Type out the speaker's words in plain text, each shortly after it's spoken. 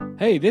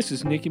Hey, this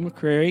is Nikki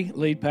McCrary,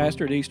 lead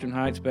pastor at Eastern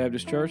Heights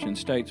Baptist Church in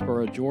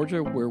Statesboro,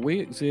 Georgia, where we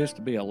exist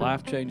to be a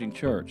life-changing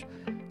church.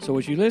 So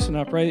as you listen,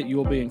 I pray that you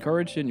will be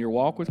encouraged in your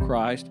walk with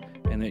Christ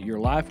and that your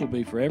life will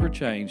be forever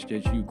changed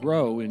as you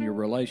grow in your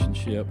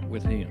relationship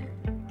with Him.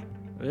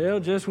 Well,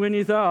 just when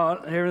you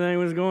thought everything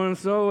was going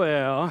so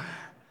well,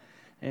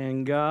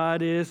 and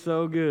God is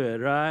so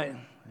good, right?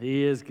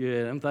 He is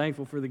good. I'm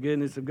thankful for the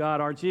goodness of God,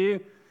 aren't you?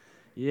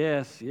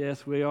 Yes,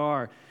 we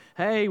are.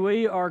 Hey,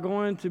 we are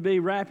going to be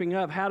wrapping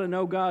up How to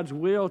Know God's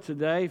Will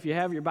today. If you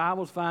have your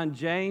Bibles, find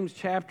James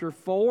chapter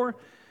 4.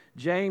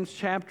 James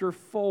chapter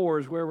 4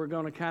 is where we're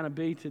going to kind of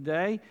be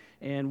today.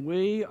 And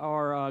we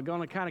are going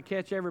to kind of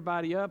catch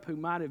everybody up who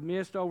might have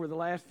missed over the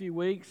last few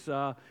weeks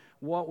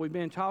what we've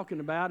been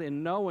talking about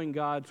in knowing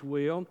God's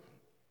will.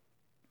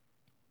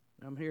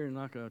 I'm hearing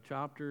like a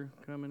chopper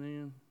coming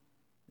in.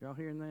 Y'all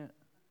hearing that?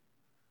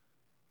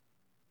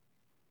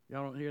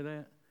 Y'all don't hear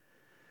that?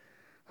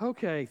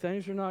 Okay,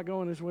 things are not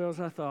going as well as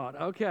I thought.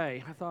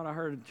 Okay, I thought I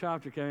heard a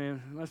chopper come in.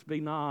 It must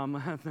be Nam.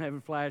 I'm having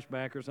a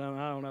flashback or something.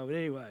 I don't know. But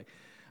anyway,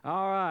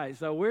 all right,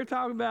 so we're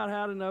talking about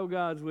how to know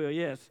God's will.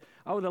 Yes,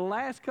 over the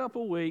last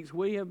couple weeks,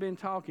 we have been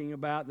talking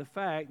about the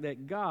fact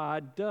that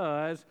God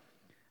does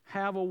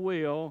have a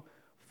will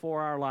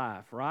for our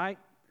life, right?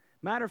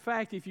 Matter of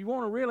fact, if you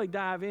want to really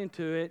dive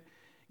into it,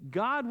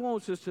 God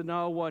wants us to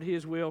know what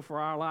His will for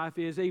our life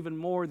is even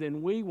more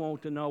than we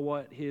want to know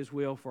what His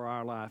will for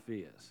our life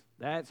is.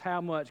 That's how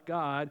much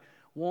God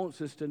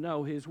wants us to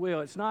know His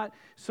will. It's not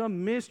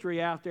some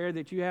mystery out there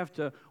that you have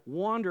to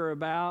wonder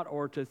about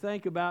or to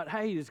think about,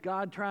 hey, is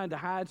God trying to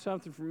hide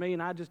something from me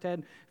and I just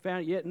hadn't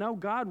found it yet? No,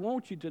 God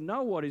wants you to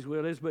know what His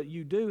will is, but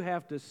you do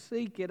have to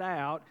seek it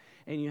out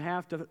and you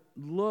have to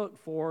look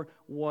for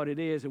what it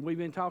is. And we've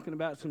been talking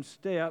about some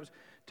steps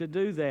to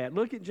do that.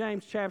 Look at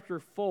James chapter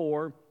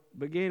 4,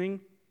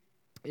 beginning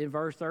in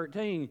verse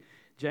 13.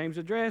 James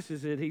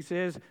addresses it. He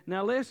says,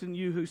 "Now listen,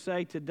 you who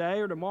say today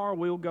or tomorrow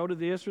we'll go to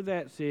this or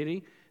that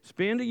city,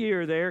 spend a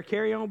year there,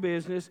 carry on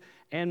business,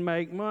 and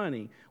make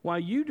money, while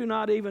you do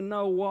not even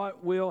know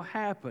what will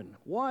happen.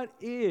 What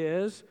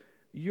is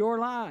your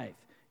life?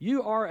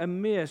 You are a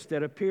mist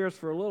that appears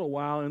for a little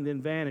while and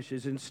then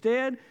vanishes.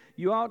 Instead,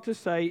 you ought to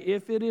say,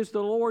 if it is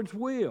the Lord's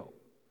will,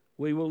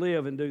 we will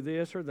live and do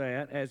this or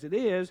that. As it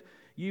is,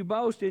 you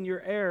boast in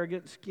your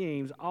arrogant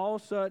schemes. All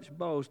such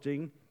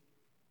boasting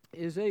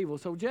is evil."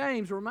 So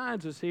James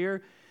reminds us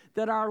here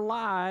that our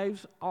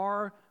lives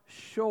are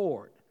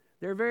short.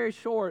 They're very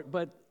short,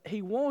 but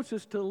he wants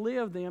us to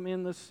live them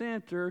in the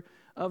center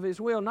of His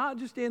will, not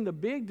just in the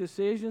big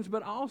decisions,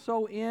 but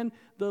also in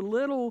the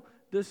little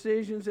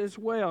decisions as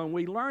well. And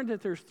we learned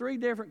that there's three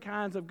different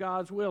kinds of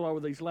God's will over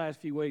these last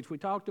few weeks. We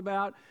talked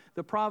about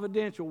the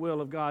providential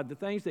will of God, the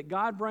things that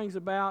God brings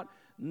about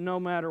no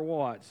matter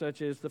what,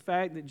 such as the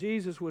fact that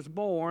Jesus was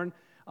born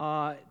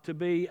to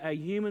be a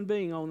human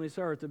being on this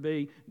earth, to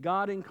be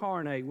God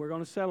incarnate. We're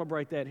going to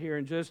celebrate that here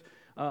in just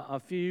a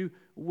few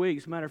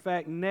weeks. Matter of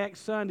fact,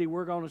 next Sunday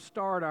we're going to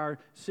start our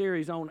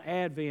series on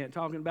Advent,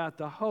 talking about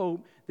the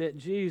hope that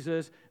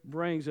Jesus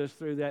brings us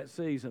through that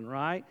season,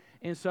 right?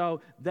 And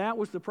so that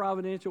was the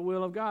providential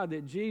will of God,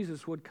 that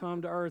Jesus would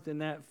come to earth in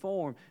that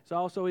form. It's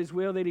also His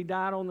will that He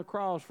died on the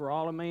cross for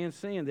all of man's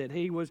sin, that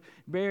He was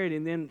buried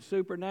and then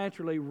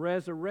supernaturally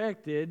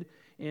resurrected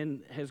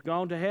and has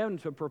gone to heaven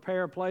to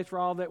prepare a place for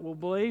all that will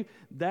believe.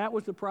 That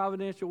was the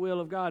providential will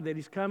of God. That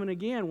He's coming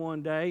again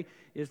one day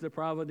is the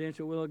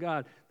providential will of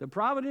God. The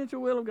providential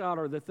will of God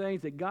are the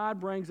things that God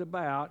brings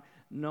about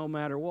no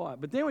matter what.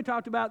 But then we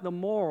talked about the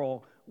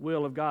moral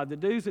will of God, the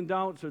do's and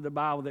don'ts of the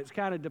Bible that's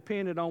kind of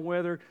dependent on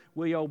whether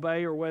we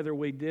obey or whether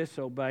we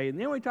disobey. And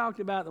then we talked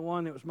about the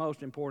one that was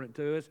most important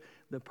to us,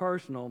 the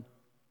personal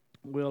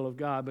will of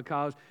God,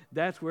 because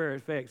that's where it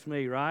affects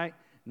me, right?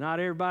 Not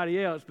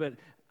everybody else, but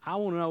I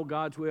want to know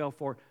God's will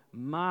for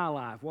my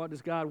life. What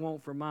does God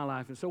want for my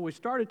life? And so we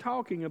started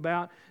talking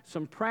about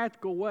some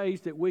practical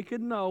ways that we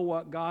could know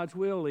what God's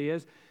will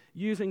is,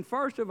 using,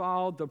 first of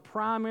all, the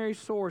primary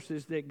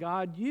sources that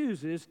God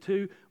uses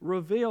to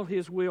reveal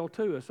His will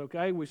to us,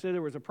 okay? We said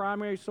there was a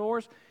primary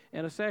source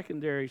and a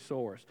secondary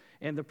source.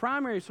 And the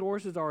primary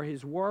sources are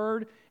His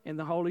Word and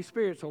the Holy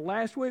Spirit. So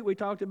last week we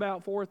talked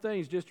about four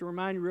things. Just to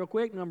remind you real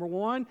quick, number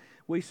one,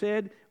 we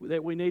said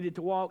that we needed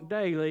to walk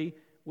daily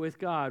with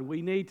God.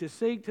 We need to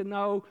seek to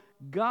know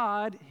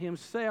God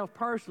Himself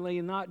personally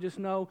and not just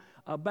know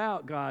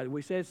about God.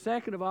 We said,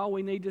 second of all,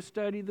 we need to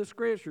study the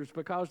Scriptures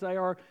because they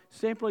are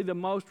simply the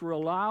most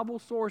reliable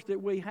source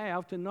that we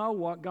have to know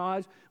what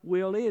God's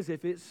will is.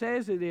 If it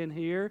says it in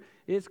here,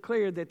 it's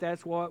clear that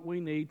that's what we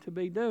need to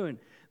be doing.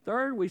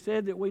 Third, we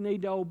said that we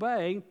need to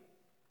obey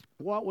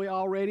what we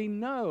already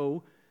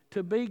know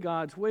to be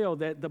God's will,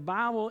 that the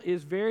Bible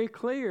is very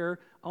clear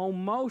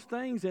on most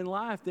things in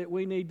life that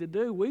we need to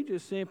do. We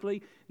just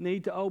simply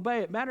need to obey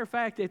it. Matter of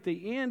fact, at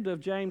the end of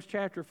James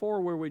chapter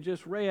 4, where we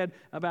just read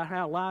about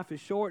how life is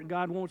short and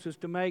God wants us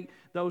to make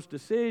those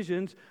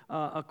decisions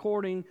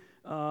according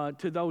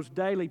to those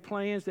daily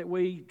plans that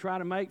we try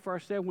to make for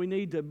ourselves, we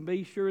need to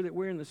be sure that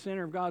we're in the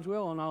center of God's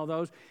will on all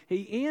those.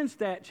 He ends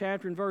that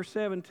chapter in verse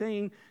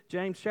 17,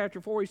 James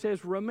chapter 4. He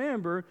says,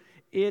 remember,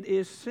 it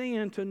is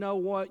sin to know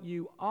what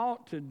you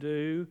ought to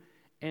do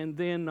and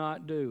then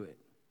not do it.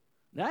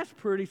 That's a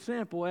pretty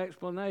simple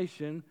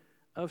explanation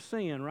of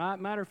sin, right?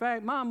 Matter of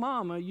fact, my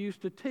mama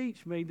used to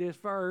teach me this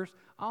verse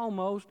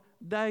almost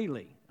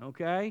daily,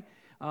 okay?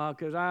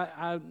 Because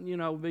I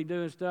be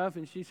doing stuff,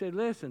 and she said,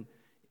 listen,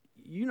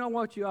 you know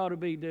what you ought to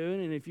be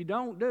doing, and if you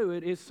don't do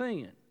it, it's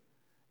sin.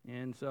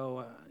 And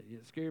so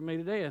it scared me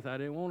to death. I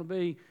didn't want to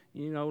be,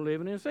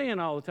 living in sin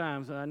all the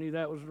time, so I knew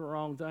that was the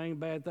wrong thing,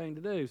 bad thing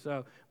to do.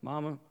 So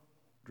Mama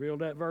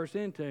drilled that verse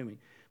into me.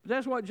 But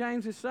that's what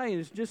James is saying.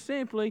 It's just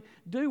simply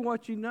do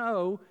what you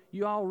know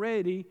you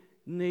already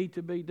need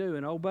to be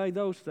doing. Obey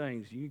those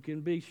things. You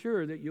can be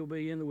sure that you'll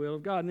be in the will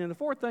of God. And then the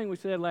fourth thing we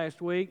said last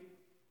week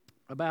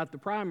about the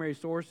primary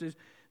sources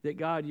that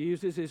God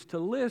uses is to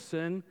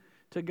listen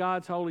to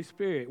God's Holy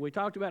Spirit. We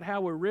talked about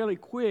how we're really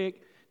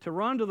quick to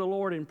run to the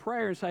Lord in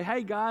prayer and say,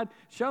 hey, God,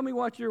 show me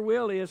what your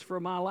will is for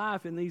my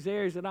life in these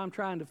areas that I'm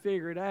trying to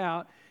figure it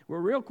out. We're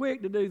real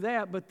quick to do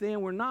that, but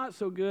then we're not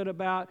so good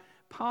about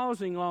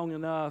pausing long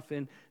enough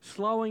and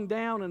slowing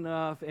down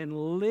enough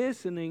and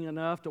listening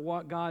enough to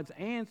what God's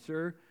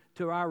answer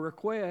to our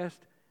request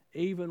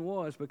even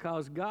was,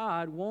 because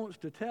God wants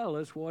to tell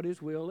us what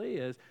His will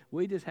is.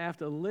 We just have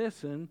to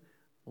listen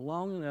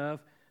long enough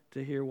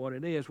to hear what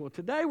it is. Well,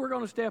 today we're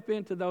going to step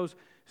into those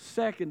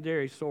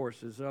secondary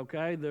sources,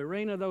 okay? The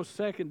arena of those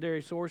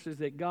secondary sources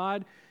that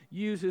God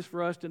uses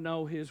for us to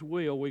know His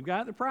will. We've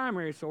got the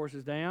primary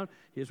sources down,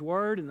 His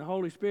Word and the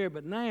Holy Spirit,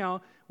 but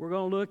now we're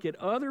going to look at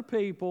other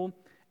people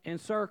and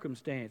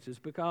circumstances,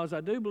 because I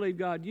do believe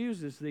God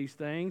uses these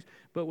things,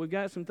 but we've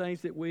got some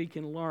things that we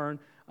can learn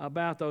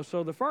about those.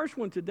 So the first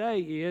one today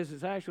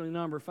is actually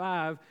number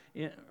 5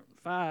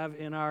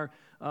 in our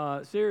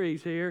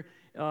series here,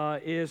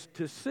 is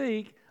to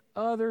seek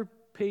other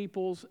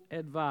people's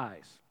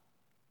advice.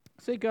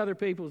 Seek other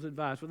people's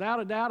advice. Without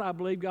a doubt, I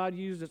believe God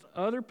uses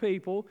other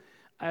people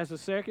as a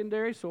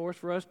secondary source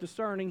for us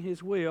discerning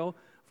His will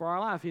for our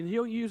life. And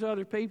He'll use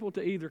other people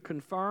to either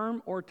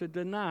confirm or to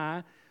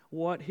deny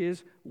what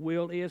His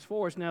will is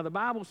for us. Now, the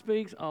Bible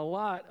speaks a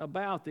lot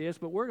about this,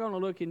 but we're going to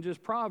look in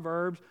just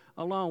Proverbs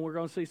alone. We're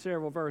going to see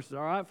several verses.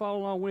 All right, follow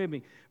along with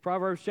me.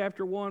 Proverbs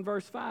chapter 1,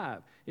 verse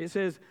 5. It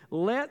says,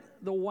 let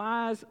the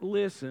wise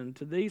listen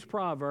to these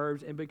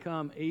proverbs and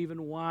become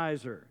even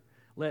wiser.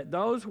 Let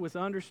those with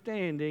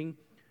understanding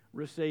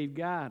receive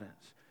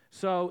guidance.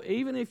 So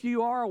even if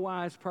you are a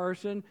wise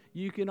person,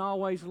 you can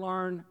always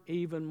learn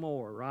even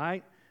more,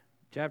 right?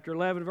 Chapter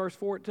 11, verse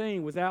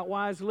 14, without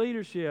wise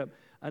leadership,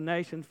 a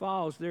nation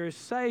falls. There is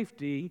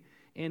safety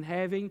in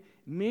having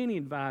many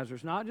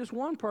advisors. Not just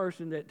one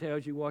person that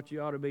tells you what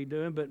you ought to be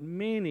doing, but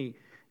many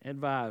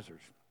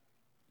advisors.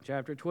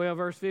 Chapter 12,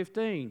 verse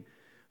 15.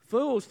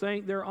 Fools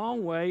think their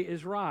own way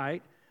is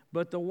right,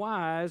 but the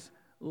wise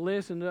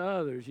listen to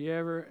others. You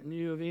ever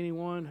knew of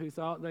anyone who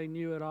thought they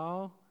knew it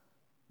all?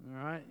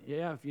 All right,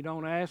 yeah, if you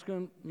don't ask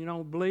them, you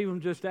don't believe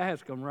them, just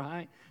ask them,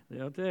 right?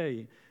 They'll tell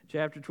you.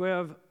 Chapter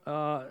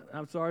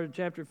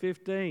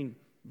 15,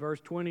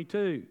 verse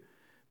 22.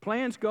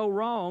 Plans go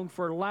wrong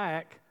for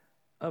lack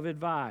of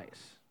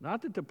advice.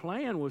 Not that the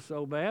plan was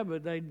so bad,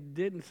 but they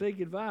didn't seek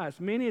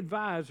advice. Many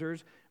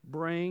advisors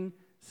bring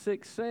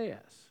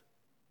success.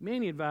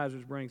 Many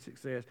advisors bring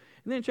success.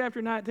 And then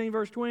chapter 19,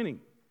 verse 20.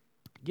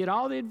 Get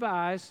all the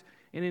advice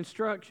and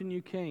instruction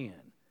you can,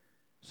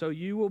 so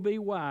you will be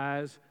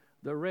wise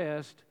the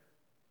rest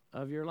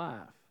of your life.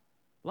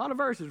 A lot of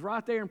verses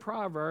right there in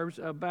Proverbs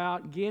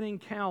about getting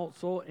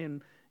counsel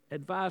and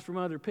advice from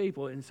other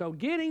people. And so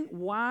getting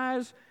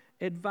wise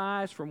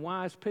advice from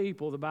wise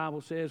people, the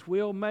Bible says,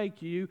 will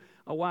make you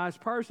a wise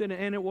person,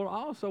 and it will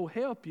also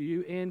help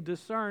you in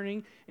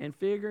discerning and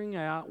figuring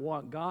out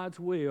what God's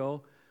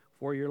will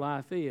for your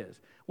life is.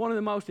 One of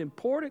the most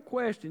important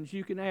questions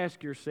you can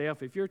ask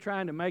yourself if you're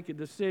trying to make a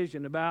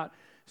decision about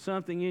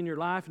something in your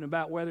life and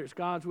about whether it's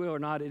God's will or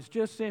not is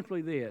just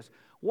simply this: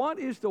 what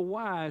is the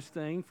wise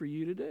thing for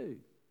you to do?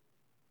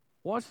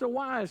 What's the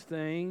wise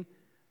thing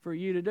for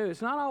you to do?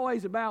 It's not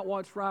always about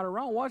what's right or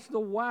wrong. What's the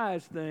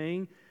wise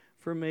thing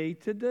for me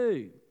to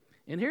do?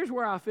 And here's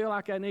where I feel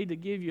like I need to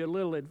give you a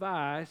little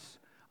advice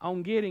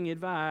on getting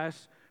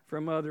advice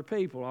from other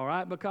people, all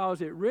right?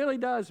 Because it really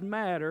does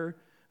matter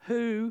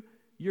who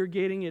you're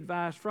getting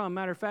advice from.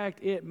 Matter of fact,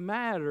 it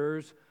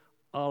matters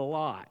a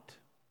lot,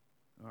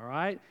 all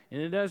right?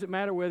 And it doesn't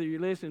matter whether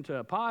you're listening to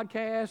a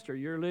podcast or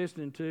you're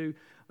listening to,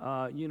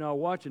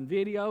 watching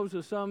videos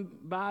of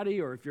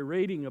somebody, or if you're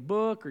reading a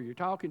book, or you're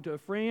talking to a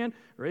friend,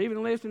 or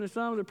even listening to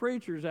some of the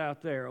preachers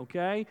out there,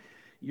 okay?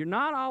 You're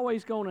not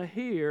always going to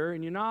hear,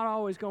 and you're not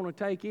always going to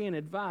take in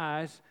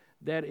advice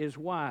that is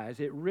wise.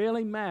 It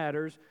really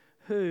matters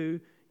who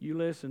you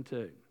listen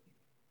to.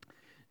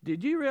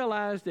 Did you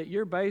realize that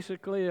you're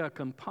basically a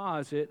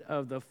composite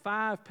of the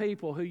 5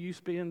 people who you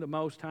spend the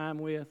most time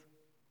with?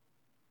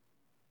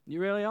 You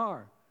really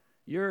are.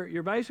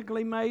 You're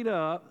basically made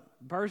up.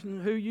 The person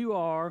who you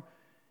are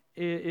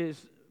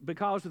is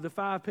because of the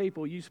 5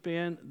 people you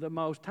spend the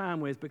most time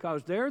with,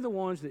 because they're the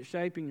ones that are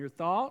shaping your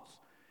thoughts.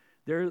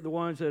 They're the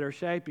ones that are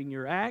shaping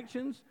your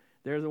actions.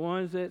 They're the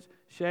ones that's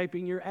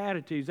shaping your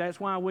attitudes. That's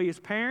why we as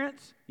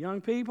parents, young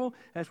people,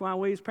 that's why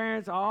we as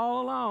parents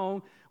all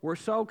along were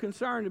so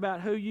concerned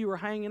about who you were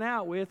hanging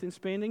out with and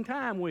spending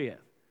time with.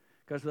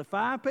 Because the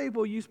 5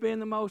 people you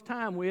spend the most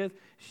time with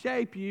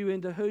shape you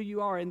into who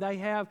you are, and they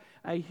have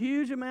a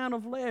huge amount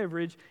of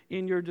leverage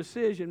in your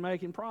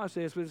decision-making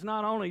process. But it's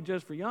not only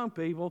just for young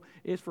people,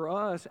 it's for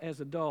us as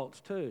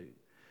adults too.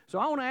 So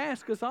I want to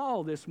ask us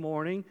all this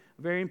morning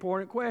a very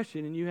important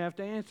question, and you have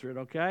to answer it,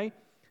 okay?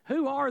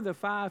 Who are the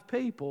 5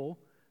 people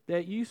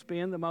that you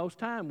spend the most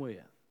time with?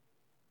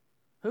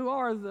 Who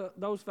are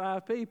those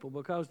 5 people?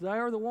 Because they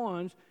are the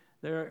ones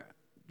that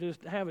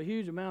just have a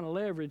huge amount of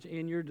leverage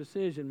in your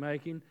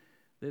decision-making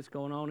that's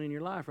going on in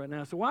your life right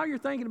now. So while you're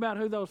thinking about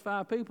who those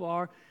 5 people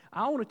are,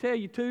 I want to tell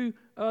you 2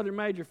 other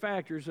major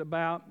factors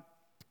about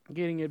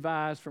getting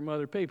advice from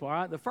other people, all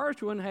right? The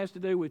first one has to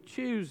do with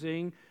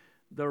choosing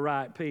the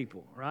right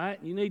people, right?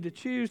 You need to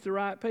choose the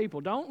right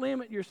people. Don't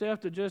limit yourself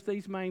to just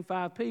these main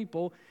 5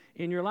 people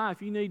in your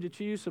life. You need to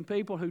choose some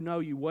people who know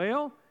you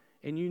well,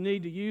 and you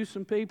need to use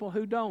some people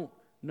who don't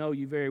know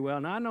you very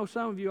well. Now, I know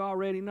some of you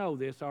already know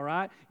this, all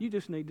right? You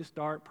just need to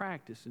start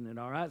practicing it,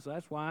 all right? So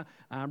that's why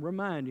I'm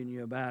reminding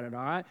you about it,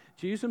 all right?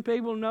 Choose some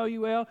people who know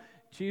you well.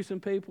 Choose some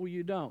people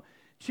you don't.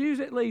 Choose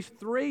at least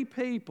 3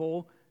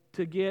 people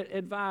to get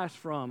advice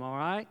from, all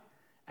right?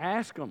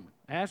 Ask them.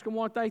 Ask them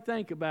what they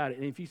think about it.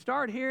 And if you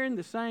start hearing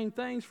the same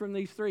things from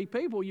these 3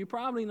 people, you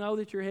probably know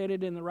that you're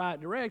headed in the right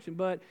direction.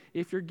 But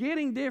if you're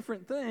getting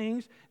different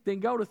things, then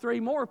go to 3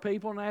 more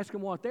people and ask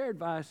them what their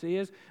advice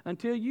is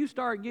until you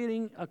start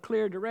getting a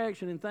clear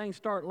direction and things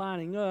start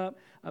lining up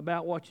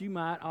about what you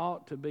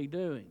ought to be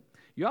doing.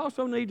 You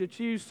also need to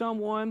choose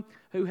someone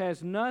who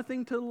has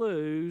nothing to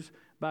lose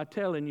by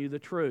telling you the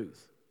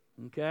truth.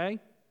 Okay?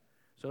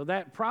 So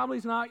that probably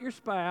is not your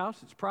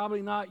spouse. It's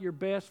probably not your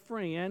best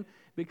friend,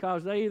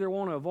 because they either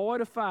want to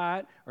avoid a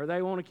fight or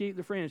they want to keep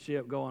the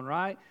friendship going,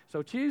 right?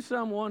 So choose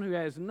someone who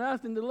has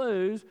nothing to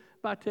lose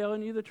by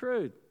telling you the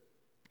truth.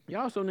 You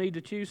also need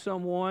to choose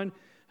someone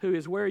who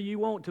is where you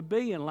want to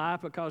be in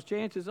life, because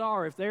chances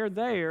are if they're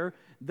there,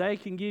 they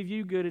can give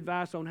you good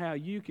advice on how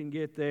you can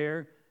get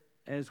there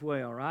as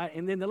well, right?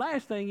 And then the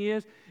last thing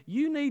is,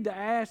 you need to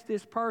ask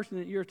this person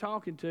that you're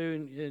talking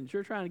to and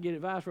you're trying to get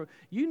advice from,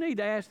 you need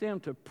to ask them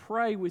to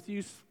pray with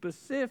you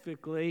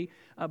specifically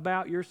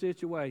about your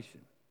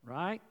situation,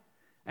 right?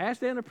 Ask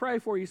them to pray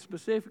for you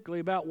specifically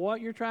about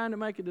what you're trying to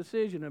make a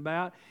decision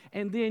about.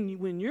 And then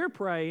when you're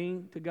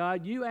praying to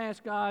God, you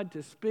ask God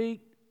to speak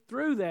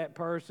through that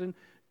person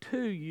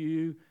to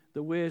you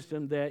the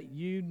wisdom that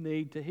you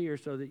need to hear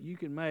so that you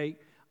can make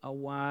a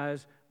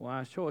wise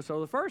choice. So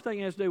the first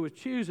thing has to do with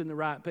choosing the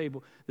right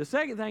people. The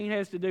second thing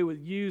has to do with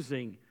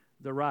using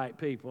the right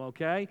people,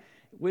 okay?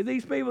 With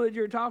these people that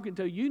you're talking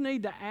to, you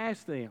need to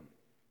ask them,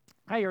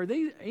 hey, are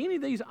any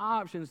of these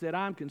options that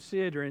I'm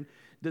considering,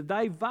 did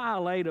they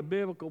violate a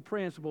biblical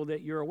principle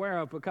that you're aware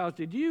of? Because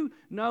did you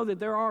know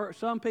that there are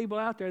some people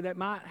out there that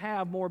might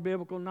have more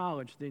biblical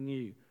knowledge than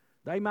you?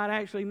 They might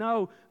actually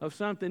know of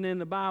something in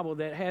the Bible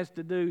that has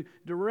to do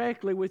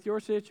directly with your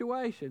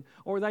situation.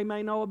 Or they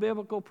may know a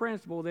biblical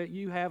principle that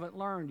you haven't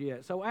learned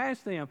yet. So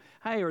ask them,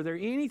 hey, are there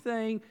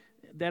anything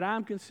that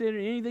I'm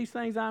considering, any of these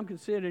things I'm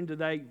considering, do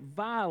they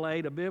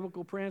violate a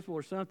biblical principle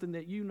or something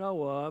that you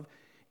know of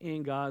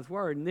in God's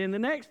Word? And then the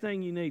next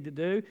thing you need to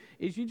do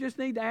is you just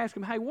need to ask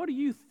them, hey, what do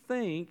you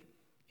think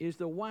is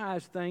the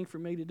wise thing for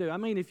me to do? I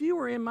mean, if you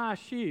were in my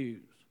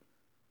shoes,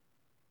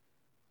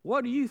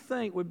 what do you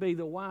think would be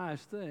the wise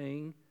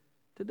thing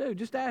to do?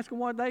 Just ask them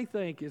what they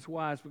think is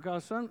wise,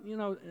 because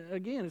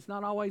again, it's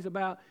not always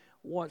about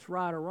what's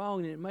right or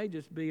wrong, and it may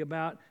just be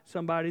about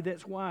somebody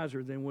that's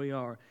wiser than we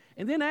are.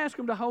 And then ask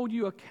them to hold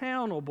you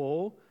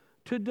accountable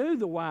to do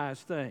the wise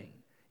thing.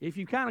 If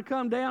you kind of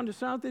come down to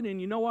something and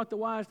you know what the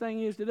wise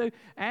thing is to do,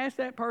 ask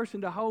that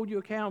person to hold you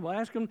accountable.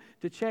 Ask them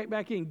to check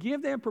back in.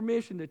 Give them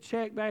permission to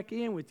check back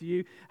in with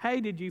you.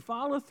 Hey, did you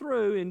follow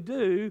through and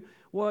do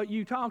what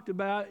you talked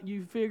about,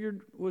 you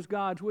figured was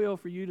God's will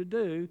for you to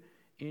do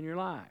in your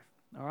life?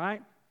 All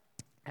right?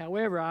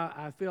 However,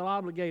 I feel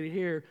obligated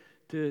here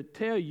to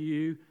tell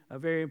you a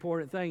very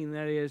important thing, and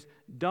that is,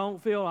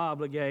 don't feel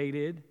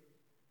obligated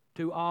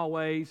to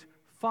always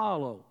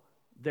follow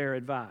their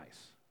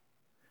advice,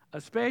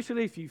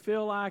 especially if you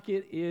feel like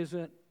it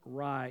isn't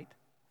right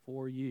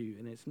for you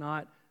and it's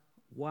not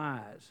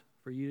wise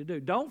for you to do.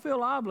 Don't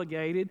feel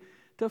obligated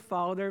to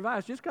follow their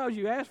advice. Just because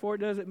you ask for it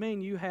doesn't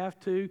mean you have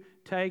to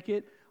take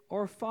it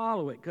or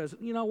follow it, because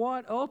you know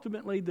what?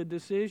 Ultimately, the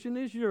decision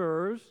is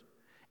yours,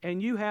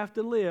 and you have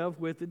to live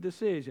with the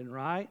decision,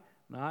 right?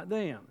 Not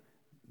them,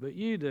 but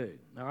you do,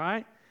 all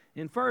right?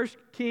 In 1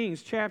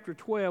 Kings chapter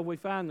 12, we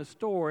find the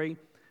story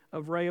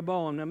of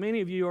Rehoboam. Now,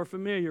 many of you are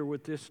familiar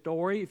with this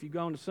story if you've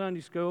gone to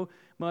Sunday school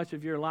much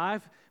of your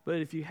life, but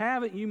if you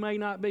haven't, you may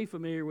not be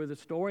familiar with the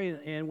story,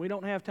 and we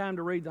don't have time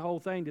to read the whole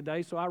thing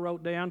today, so I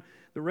wrote down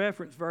the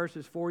reference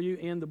verses for you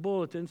in the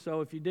bulletin.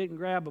 So if you didn't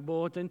grab a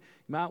bulletin,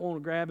 you might want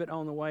to grab it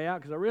on the way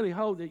out, because I really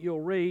hope that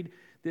you'll read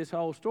this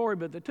whole story.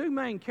 But the two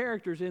main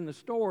characters in the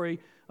story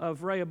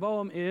of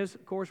Rehoboam is,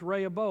 of course,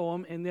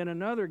 Rehoboam, and then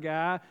another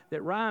guy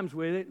that rhymes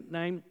with it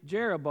named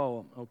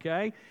Jeroboam,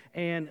 okay?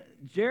 And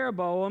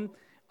Jeroboam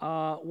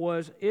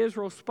was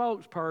Israel's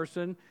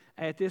spokesperson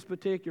at this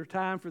particular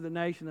time for the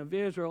nation of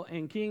Israel,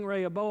 and King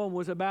Rehoboam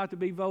was about to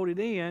be voted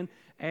in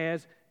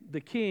as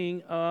the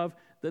king of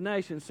the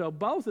nation. So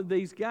both of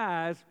these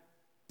guys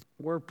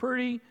were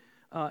pretty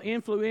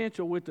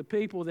influential with the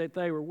people that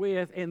they were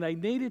with, and they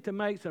needed to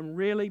make some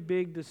really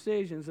big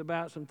decisions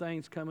about some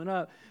things coming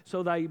up.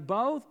 So they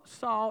both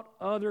sought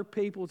other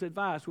people's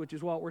advice, which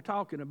is what we're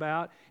talking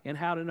about, and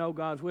how to know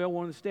God's will.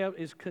 One of the steps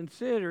is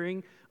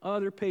considering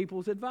other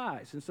people's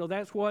advice. And so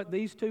that's what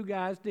these two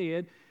guys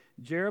did,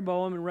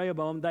 Jeroboam and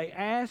Rehoboam. They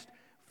asked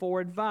for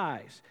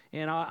advice.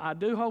 And I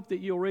do hope that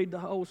you'll read the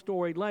whole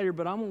story later,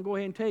 but I'm going to go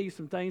ahead and tell you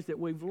some things that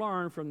we've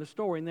learned from the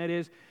story, and that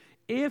is,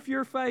 if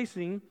you're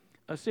facing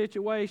a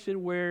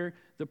situation where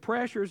the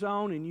pressure's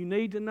on and you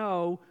need to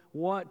know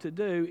what to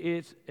do,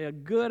 it's a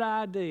good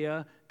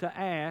idea to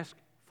ask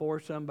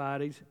for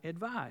somebody's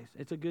advice.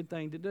 It's a good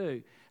thing to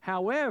do.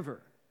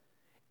 However,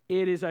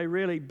 it is a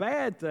really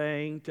bad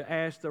thing to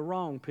ask the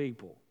wrong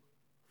people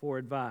for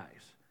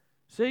advice.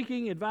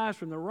 Seeking advice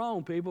from the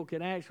wrong people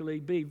can actually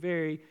be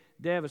very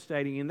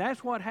devastating, and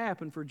that's what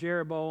happened for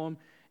Jeroboam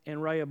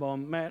and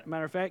Rehoboam.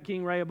 Matter of fact,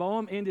 King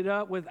Rehoboam ended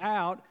up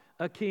without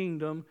a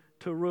kingdom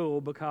to rule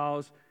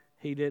because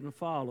he didn't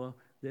follow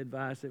the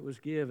advice that was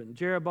given.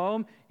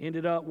 Jeroboam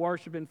ended up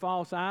worshiping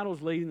false idols,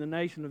 leading the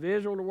nation of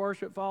Israel to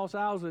worship false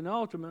idols, and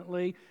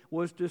ultimately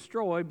was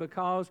destroyed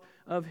because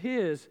of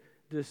his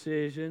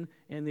decision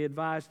and the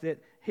advice that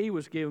he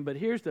was given. But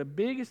here's the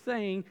biggest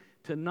thing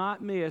to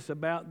not miss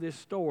about this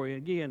story.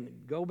 Again,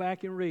 go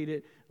back and read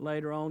it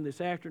later on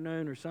this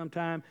afternoon or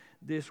sometime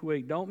this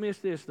week. Don't miss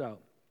this, though.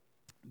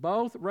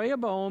 Both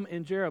Rehoboam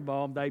and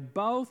Jeroboam, they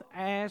both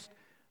asked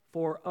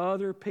for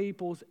other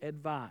people's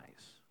advice.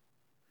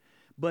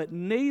 But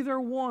neither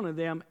one of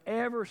them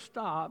ever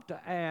stopped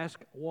to ask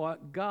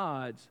what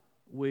God's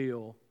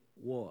will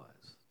was.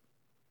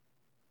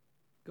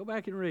 Go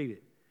back and read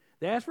it.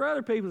 They asked for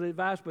other people's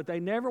advice, but they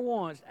never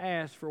once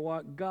asked for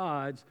what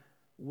God's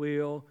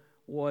will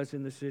was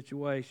in the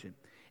situation.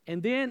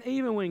 And then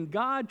even when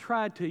God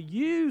tried to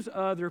use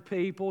other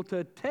people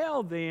to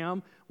tell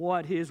them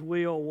what His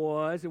will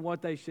was and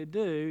what they should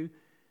do,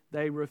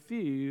 they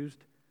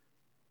refused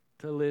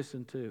to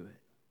listen to it.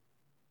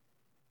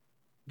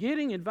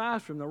 Getting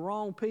advice from the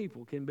wrong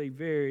people can be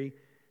very,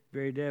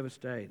 very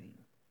devastating.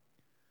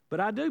 But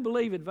I do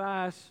believe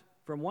advice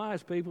from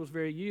wise people is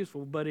very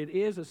useful, but it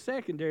is a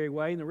secondary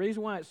way, and the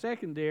reason why it's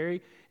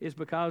secondary is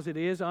because it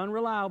is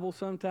unreliable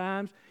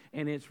sometimes,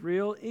 and it's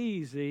real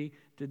easy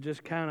to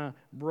just kind of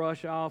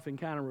brush off and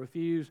kind of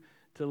refuse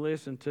to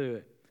listen to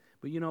it.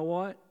 But you know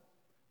what?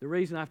 The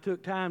reason I've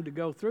took time to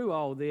go through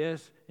all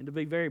this and to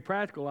be very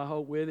practical, I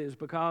hope, with it, is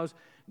because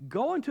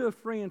going to a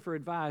friend for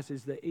advice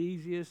is the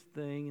easiest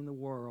thing in the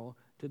world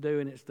to do,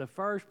 and it's the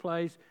first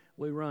place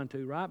we run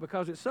to, right?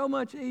 Because it's so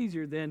much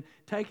easier than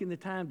taking the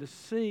time to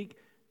seek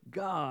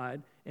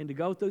God and to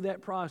go through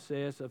that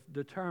process of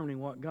determining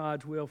what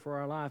God's will for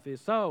our life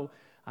is. So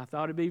I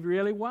thought it'd be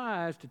really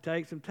wise to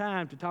take some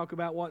time to talk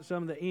about what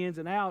some of the ins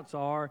and outs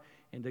are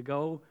and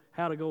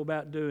how to go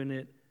about doing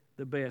it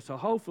the best. So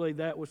hopefully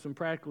that was some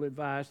practical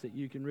advice that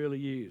you can really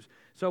use.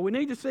 So we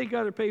need to seek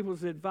other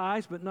people's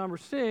advice, but number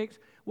 6,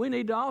 we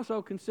need to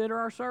also consider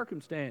our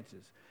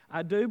circumstances.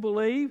 I do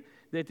believe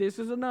that this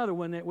is another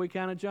one that we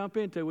kind of jump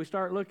into. We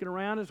start looking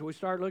around us, we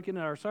start looking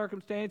at our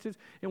circumstances,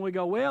 and we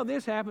go, well,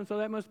 this happened, so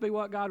that must be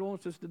what God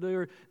wants us to do,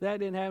 or that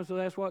didn't happen, so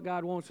that's what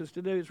God wants us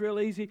to do. It's real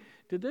easy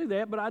to do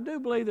that, but I do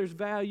believe there's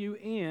value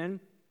in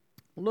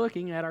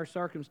looking at our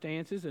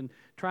circumstances and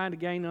trying to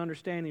gain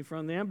understanding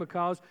from them,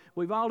 because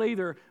we've all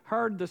either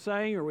heard the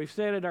saying or we've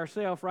said it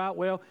ourselves, right?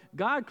 Well,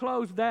 God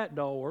closed that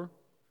door,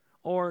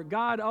 or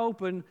God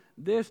opened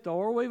this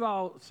door. We've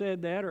all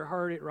said that or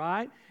heard it,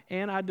 right?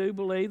 And I do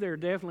believe there are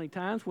definitely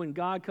times when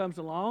God comes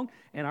along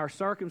and our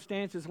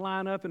circumstances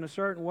line up in a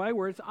certain way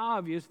where it's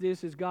obvious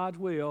this is God's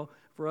will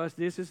for us.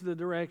 This is the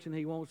direction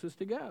He wants us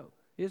to go.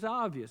 It's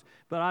obvious.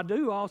 But I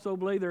do also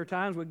believe there are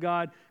times when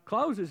God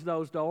closes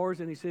those doors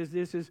and He says,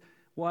 this is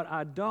what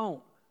I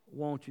don't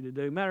want you to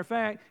do. Matter of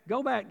fact,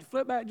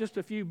 flip back just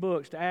a few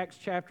books to Acts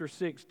chapter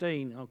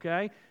 16,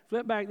 okay?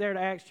 Flip back there to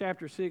Acts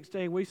chapter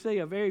 16. We see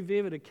a very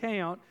vivid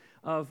account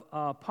of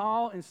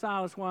Paul and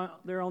Silas while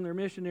they're on their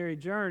missionary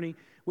journey.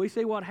 We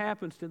see what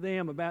happens to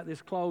them about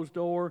this closed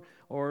door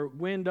or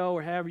window,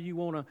 or however you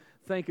want to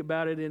think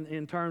about it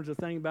in terms of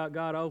thinking about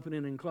God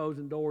opening and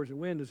closing doors and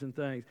windows and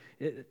things.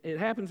 It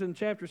happens in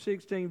chapter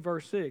 16,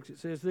 verse 6. It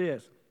says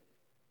this: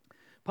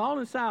 Paul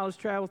and Silas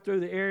traveled through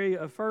the area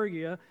of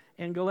Phrygia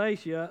and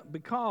Galatia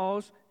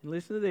because, and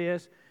listen to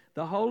this,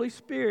 the Holy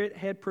Spirit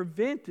had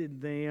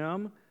prevented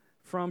them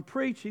from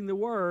preaching the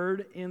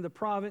word in the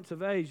province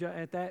of Asia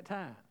at that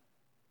time.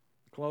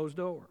 Closed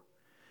door.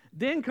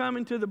 Then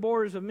coming to the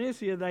borders of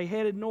Mysia, they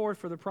headed north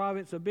for the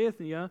province of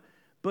Bithynia.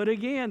 But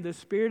again, the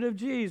Spirit of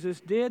Jesus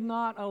did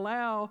not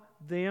allow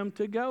them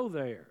to go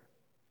there.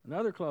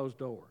 Another closed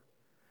door.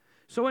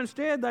 So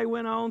instead, they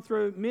went on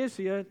through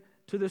Mysia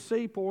to the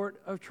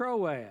seaport of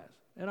Troas,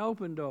 an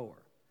open door.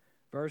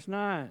 Verse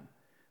 9.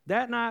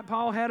 That night,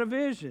 Paul had a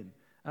vision.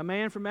 A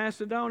man from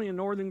Macedonia,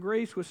 northern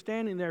Greece, was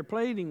standing there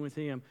pleading with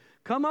him.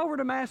 Come over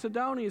to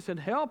Macedonia and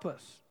help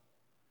us.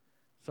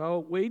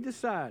 So we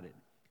decided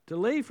to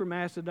leave for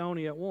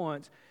Macedonia at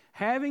once,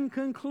 having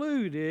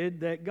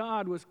concluded that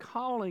God was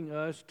calling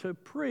us to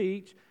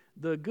preach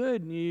the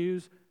good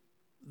news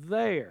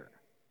there.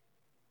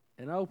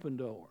 An open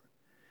door.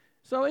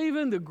 So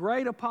even the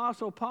great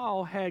apostle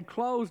Paul had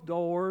closed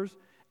doors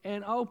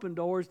and open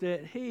doors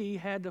that he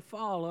had to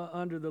follow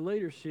under the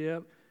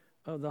leadership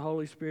of the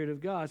Holy Spirit of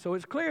God. So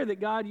it's clear that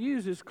God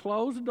uses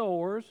closed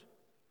doors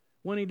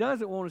when he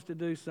doesn't want us to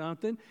do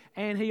something,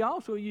 and he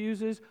also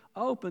uses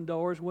open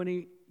doors when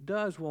he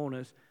does want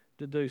us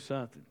to do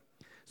something.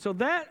 So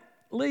that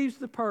leaves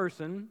the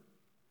person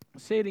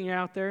sitting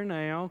out there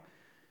now,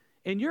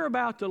 and you're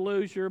about to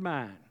lose your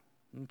mind,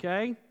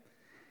 okay?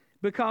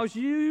 Because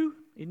you,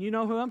 and you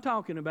know who I'm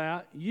talking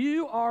about,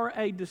 you are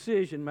a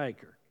decision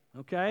maker,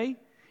 okay?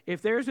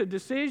 If there's a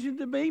decision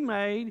to be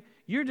made,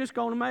 you're just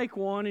going to make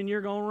one and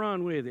you're going to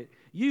run with it.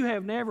 You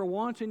have never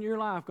once in your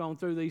life gone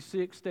through these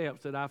 6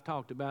 steps that I've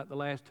talked about the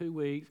last 2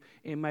 weeks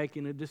in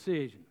making a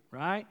decision,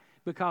 right?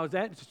 Because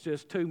that's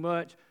just too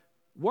much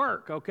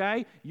work,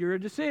 okay? You're a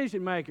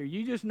decision maker.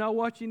 You just know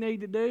what you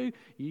need to do.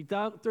 You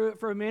thought through it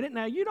for a minute.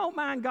 Now, you don't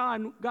mind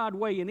God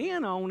weighing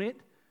in on it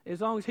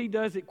as long as he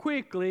does it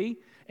quickly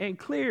and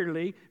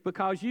clearly,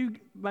 because you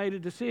made a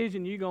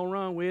decision, you're going to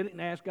run with it and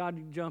ask God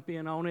to jump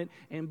in on it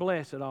and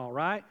bless it all,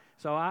 right?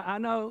 So I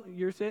know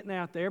you're sitting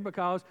out there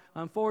because,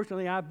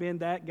 unfortunately, I've been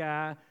that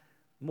guy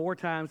more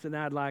times than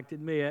I'd like to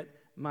admit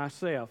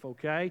myself,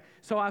 okay?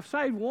 So I've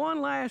saved one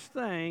last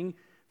thing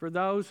for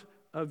those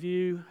of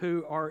you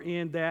who are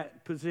in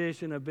that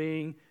position of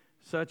being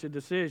such a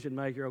decision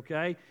maker,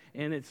 okay?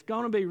 And it's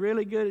going to be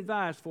really good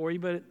advice for you,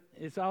 but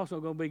it's also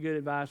going to be good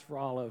advice for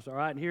all of us, all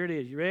right? And here it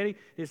is. You ready?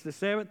 It's the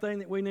 7th thing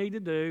that we need to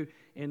do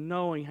in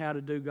knowing how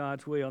to do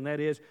God's will, and that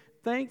is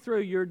think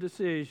through your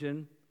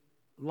decision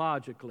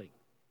logically,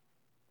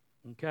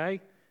 okay?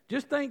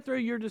 Just think through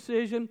your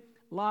decision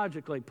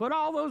logically. Put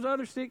all those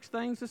other 6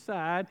 things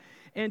aside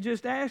and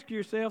just ask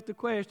yourself the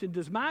question,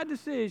 does my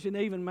decision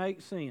even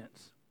make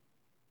sense?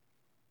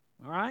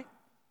 All right?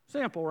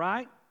 Simple,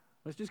 right?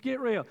 Let's just get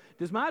real.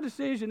 Does my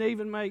decision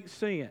even make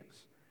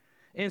sense?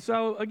 And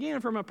so, again,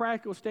 from a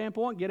practical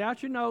standpoint, get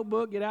out your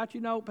notebook, get out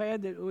your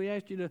notepad that we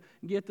asked you to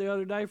get the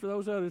other day for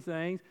those other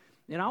things.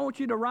 And I want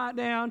you to write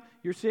down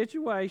your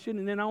situation,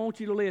 and then I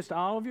want you to list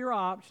all of your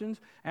options.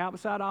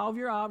 Outside all of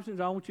your options,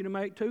 I want you to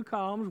make 2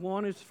 columns.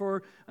 One is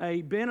for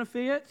a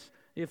benefits,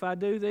 if I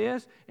do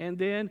this, and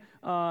then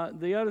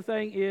the other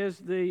thing is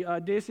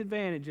the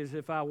disadvantages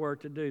if I were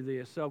to do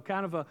this. So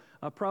kind of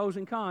a pros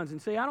and cons. And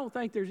see, I don't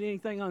think there's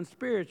anything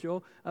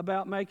unspiritual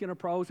about making a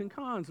pros and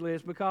cons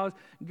list, because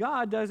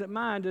God doesn't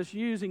mind us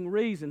using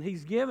reason.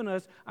 He's given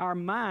us our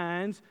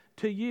minds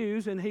to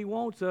use, and he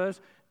wants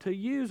us to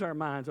use our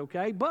minds,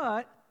 okay?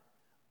 But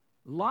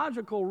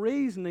logical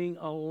reasoning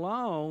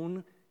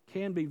alone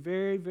can be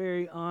very,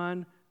 very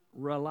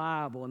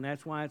unreliable, and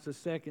that's why it's a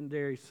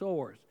secondary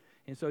source.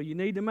 And so you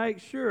need to make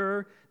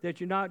sure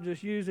that you're not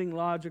just using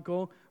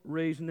logical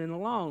reasoning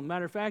alone.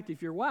 Matter of fact,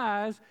 if you're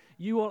wise,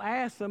 you will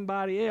ask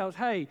somebody else,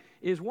 hey,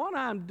 is what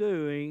I'm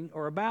doing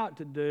or about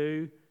to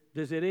do,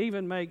 does it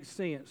even make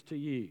sense to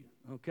you?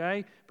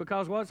 Okay?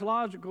 Because what's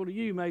logical to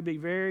you may be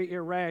very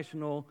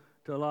irrational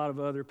to a lot of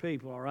other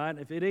people, all right?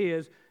 If it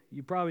is,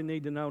 you probably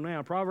need to know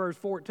now. Proverbs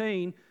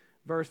 14,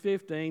 verse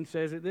 15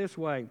 says it this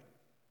way.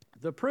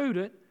 The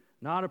prudent,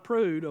 not a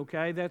prude,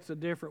 okay, that's a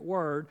different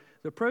word.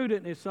 The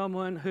prudent is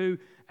someone who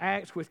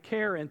acts with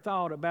care and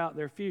thought about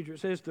their future.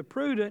 It says the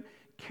prudent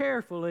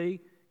carefully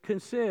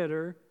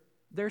consider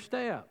their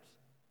steps.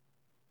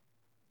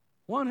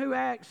 One who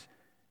acts,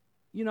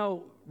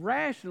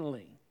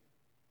 rationally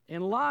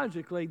and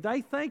logically,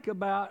 they think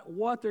about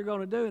what they're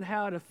going to do and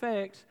how it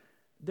affects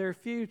their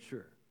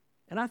future.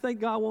 And I think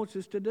God wants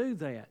us to do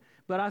that.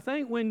 But I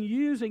think when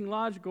using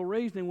logical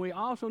reasoning, we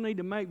also need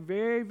to make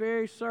very,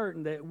 very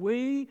certain that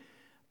we,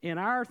 in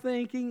our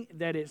thinking,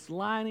 that it's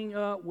lining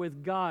up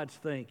with God's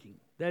thinking.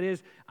 That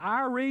is,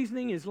 our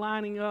reasoning is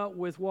lining up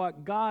with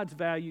what God's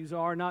values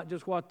are, not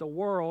just what the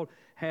world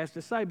has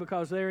to say,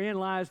 because therein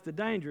lies the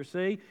danger.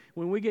 See,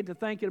 when we get to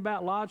thinking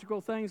about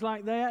logical things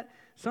like that,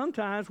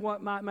 sometimes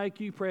what might make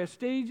you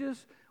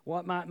prestigious,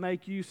 what might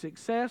make you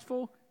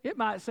successful, it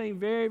might seem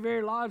very,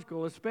 very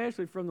logical,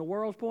 especially from the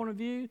world's point of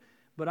view,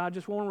 but I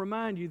just want to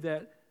remind you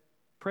that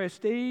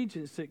prestige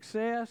and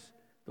success,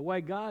 the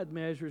way God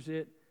measures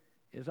it,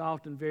 is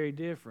often very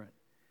different.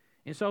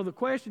 And so the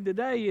question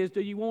today is,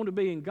 do you want to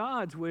be in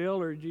God's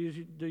will, or do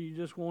you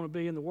just want to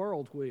be in the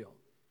world's will?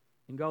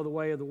 and go the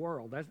way of the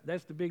world?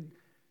 That's the big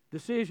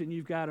decision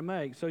you've got to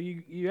make. So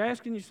you're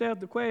asking yourself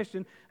the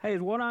question, hey,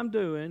 is what I'm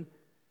doing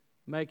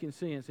making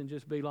sense? And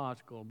just be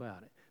logical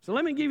about it. So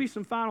let me give you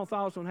some final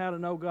thoughts on how to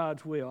know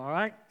God's will, all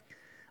right?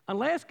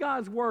 Unless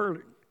God's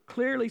Word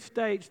clearly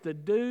states the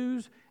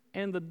do's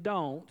and the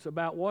don'ts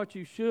about what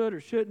you should or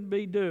shouldn't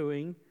be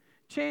doing,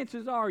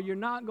 chances are you're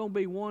not going to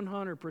be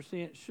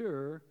 100%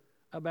 sure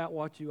about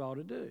what you ought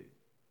to do.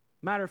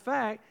 Matter of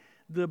fact,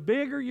 the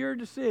bigger your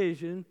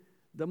decision,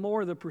 the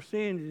more the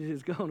percentage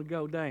is going to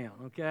go down,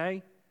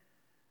 okay?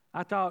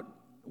 I thought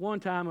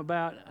one time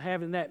about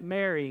having that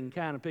marrying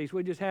kind of piece.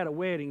 We just had a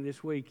wedding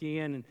this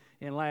weekend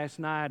and last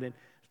night, and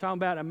I was talking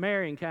about a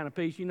marrying kind of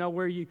piece,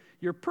 where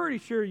you're pretty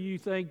sure you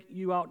think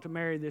you ought to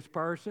marry this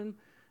person,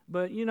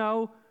 but,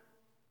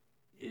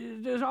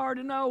 it's just hard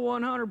to know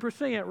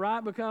 100%,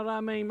 right?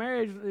 Because,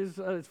 marriage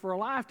is for a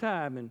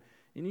lifetime, and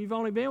you've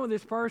only been with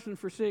this person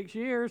for 6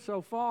 years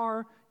so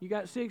far. You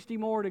got 60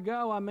 more to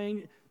go.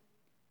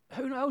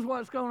 Who knows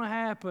what's going to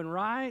happen,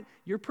 right?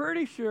 You're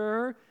pretty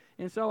sure.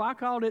 And so I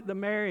called it the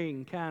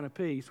marrying kind of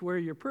piece, where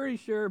you're pretty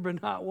sure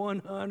but not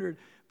 100%,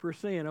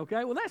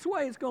 okay? Well, that's the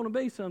way it's going to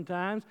be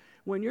sometimes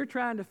when you're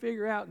trying to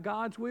figure out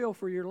God's will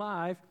for your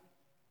life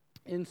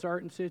in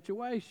certain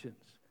situations.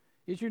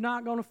 You're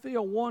not going to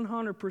feel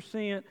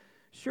 100%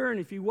 sure, and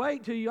if you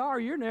wait till you are,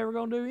 you're never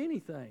going to do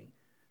anything.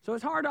 So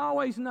it's hard to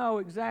always know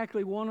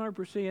exactly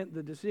 100%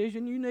 the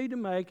decision you need to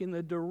make in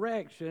the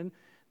direction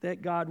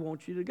that God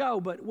wants you to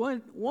go. But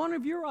when one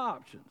of your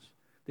options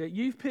that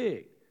you've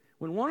picked,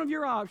 when one of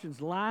your options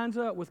lines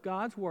up with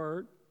God's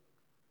Word,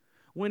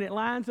 when it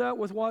lines up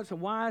with what some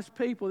wise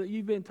people that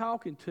you've been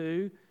talking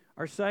to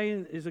are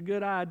saying is a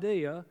good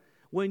idea,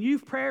 when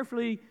you've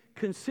prayerfully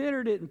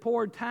considered it and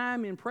poured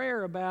time in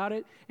prayer about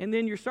it, and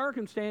then your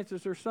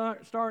circumstances are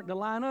starting to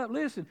line up,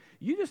 listen,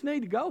 you just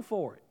need to go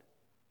for it.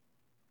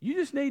 You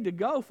just need to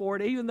go for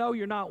it even though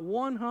you're not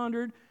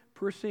 100%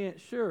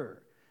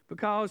 sure.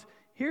 Because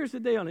here's the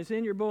deal, and it's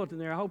in your bulletin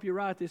there. I hope you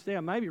write this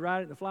down. Maybe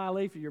write it in the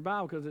flyleaf of your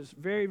Bible because it's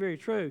very, very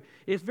true.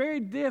 It's very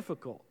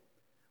difficult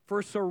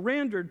for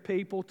surrendered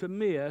people to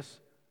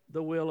miss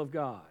the will of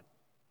God.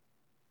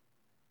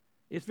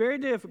 It's very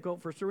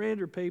difficult for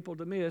surrendered people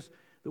to miss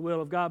the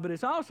will of God, but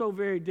it's also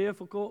very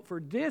difficult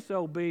for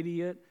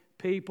disobedient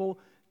people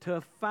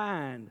to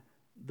find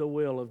the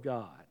will of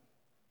God.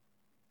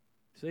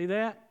 See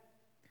that?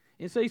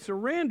 And see,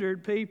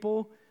 surrendered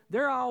people,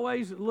 they're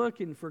always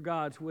looking for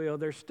God's will.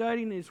 They're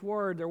studying His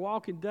Word. They're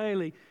walking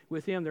daily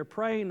with Him. They're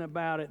praying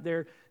about it.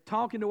 They're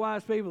talking to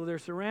wise people. They're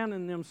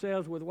surrounding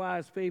themselves with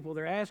wise people.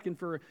 They're asking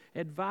for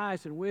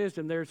advice and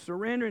wisdom. They're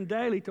surrendering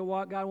daily to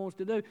what God wants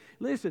to do.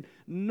 Listen,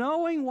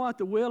 knowing what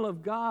the will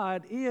of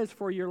God is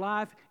for your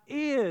life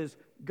is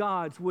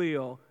God's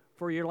will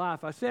for your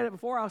life. I said it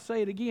before, I'll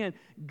say it again.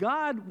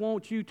 God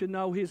wants you to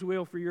know His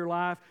will for your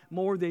life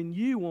more than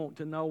you want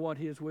to know what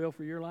His will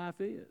for your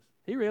life is.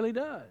 He really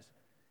does.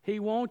 He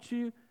wants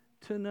you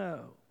to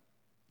know.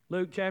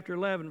 Luke chapter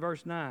 11,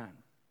 verse 9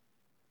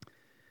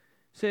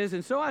 says,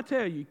 "And so I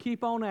tell you,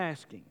 keep on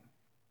asking,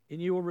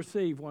 and you will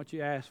receive what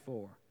you ask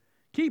for.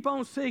 Keep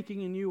on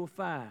seeking, and you will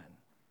find.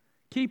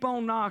 Keep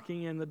on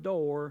knocking, and the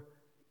door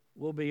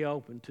will be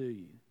open to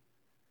you."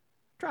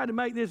 Tried to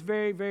make this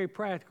very, very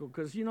practical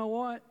because you know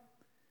what?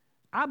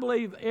 I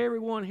believe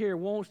everyone here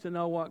wants to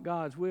know what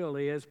God's will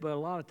is, but a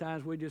lot of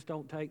times we just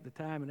don't take the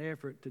time and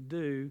effort to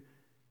do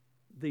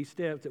these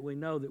steps that we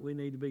know that we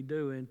need to be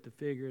doing to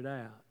figure it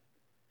out.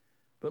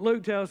 But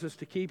Luke tells us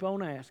to keep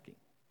on asking,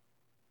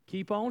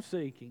 keep on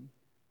seeking,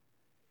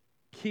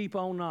 keep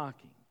on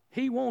knocking.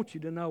 He wants you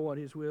to know what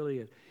His will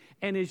is.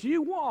 And as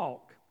you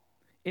walk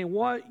in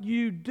what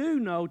you do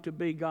know to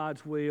be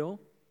God's will,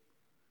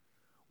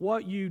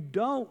 what you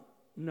don't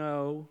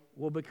know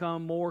will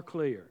become more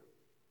clear.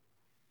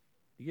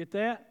 You get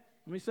that?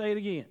 Let me say it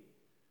again.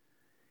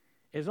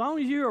 As long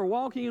as you are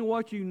walking in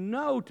what you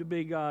know to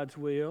be God's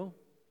will,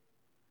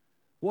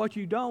 what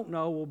you don't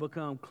know will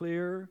become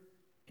clearer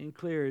and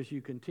clearer as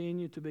you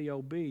continue to be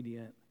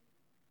obedient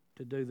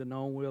to do the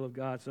known will of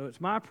God. So it's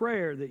my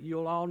prayer that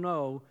you'll all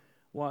know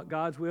what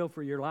God's will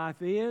for your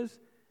life is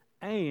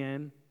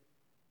and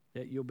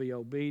that you'll be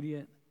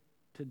obedient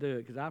to do it.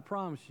 Because I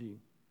promise you,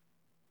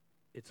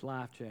 it's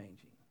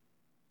life-changing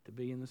to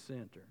be in the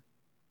center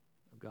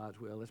of God's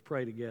will. Let's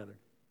pray together.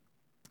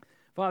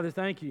 Father,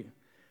 thank you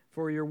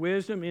for your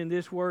wisdom in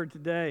this word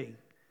today.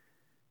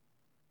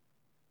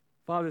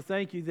 Father,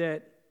 thank you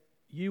that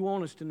you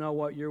want us to know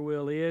what your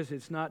will is.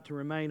 It's not to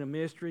remain a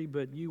mystery,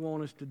 but you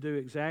want us to do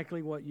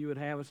exactly what you would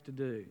have us to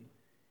do.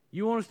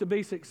 You want us to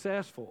be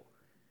successful,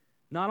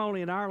 not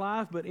only in our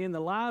life, but in the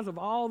lives of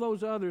all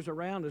those others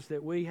around us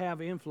that we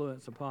have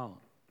influence upon.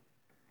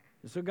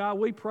 And so, God,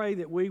 we pray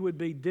that we would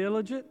be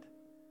diligent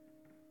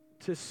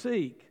to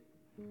seek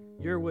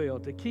your will,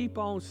 to keep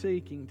on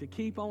seeking, to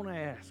keep on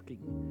asking,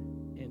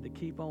 and to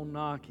keep on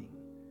knocking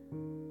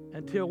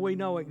until we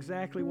know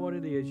exactly what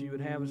it is you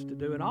would have us to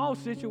do in all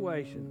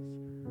situations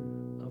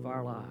of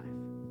our life.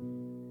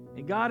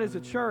 And God, as a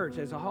church,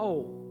 as a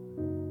whole,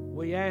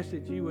 we ask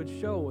that you would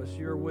show us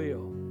your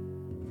will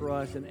for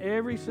us in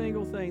every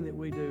single thing that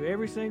we do,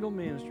 every single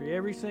ministry,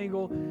 every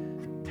single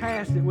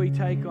task that we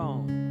take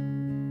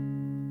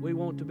on. We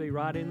want to be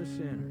right in the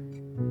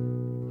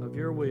center of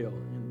your will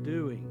and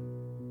doing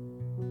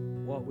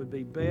what would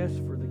be best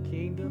for the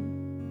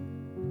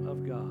kingdom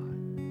of God.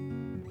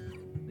 And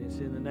it's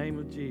in the name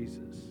of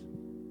Jesus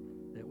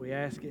that we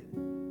ask it.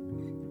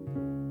 And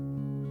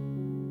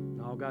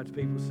all God's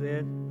people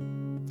said,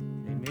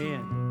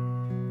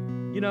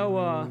 amen. You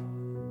know,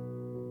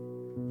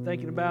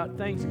 thinking about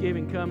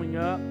Thanksgiving coming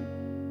up,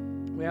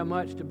 we have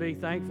much to be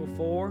thankful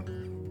for.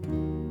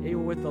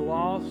 Even with the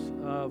loss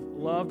of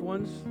loved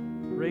ones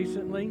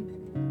recently,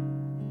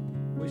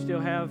 we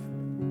still have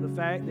the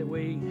fact that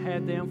we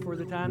had them for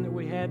the time that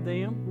we had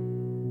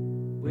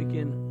them. We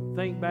can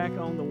think back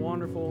on the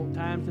wonderful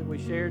times that we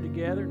shared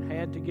together and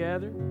had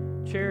together,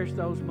 cherish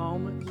those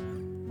moments.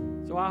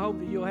 So I hope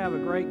that you'll have a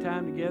great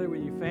time together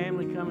with your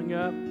family coming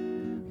up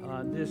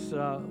this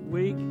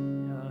week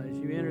as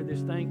you enter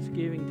this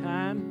Thanksgiving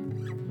time.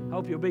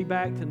 Hope you'll be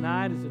back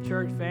tonight as a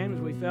church family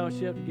as we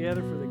fellowship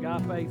together for the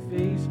Agape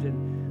Feast,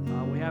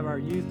 and we have our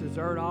youth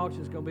dessert auction.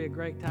 It's going to be a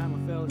great time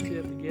of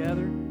fellowship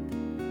together.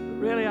 But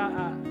really,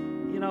 I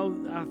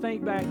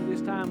think back to this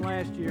time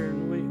last year,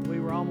 and we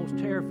were almost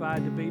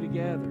terrified to be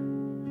together,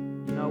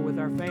 with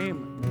our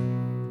family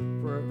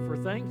for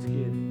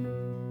Thanksgiving.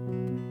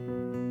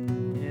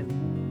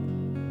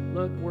 And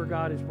look where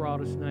God has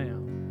brought us now.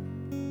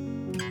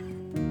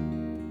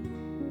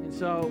 And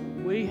so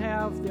we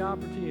have the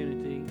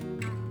opportunity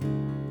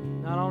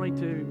not only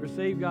to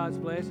receive God's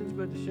blessings,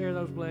 but to share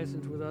those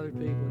blessings with other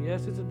people.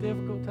 Yes, it's a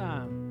difficult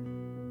time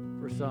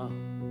for some.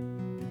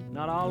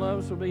 Not all of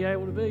us will be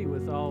able to be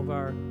with all of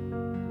our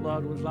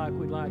loved ones like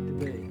we'd like to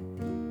be.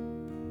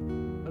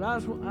 But I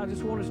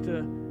just want us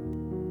to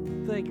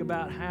think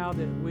about how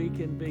that we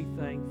can be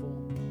thankful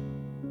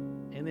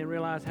and then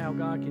realize how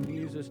God can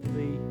use us to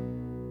be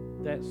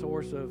that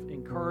source of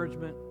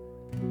encouragement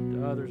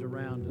to others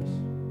around us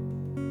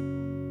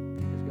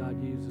as God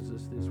uses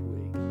us this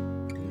week.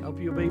 I hope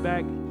you'll be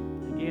back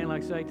again,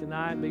 like I say,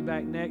 tonight. Be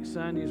back next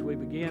Sunday as we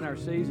begin our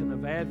season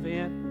of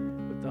Advent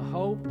with the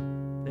hope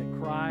that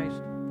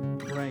Christ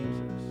brings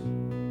us.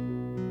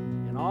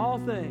 In all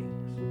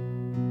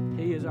things,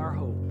 He is our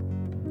hope.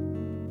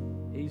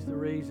 He's the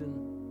reason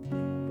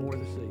for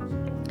the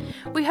season.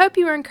 We hope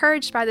you were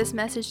encouraged by this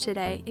message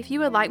today. If you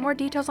would like more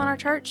details on our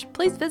church,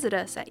 please visit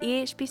us at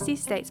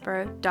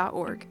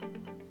ehbcstatesboro.org.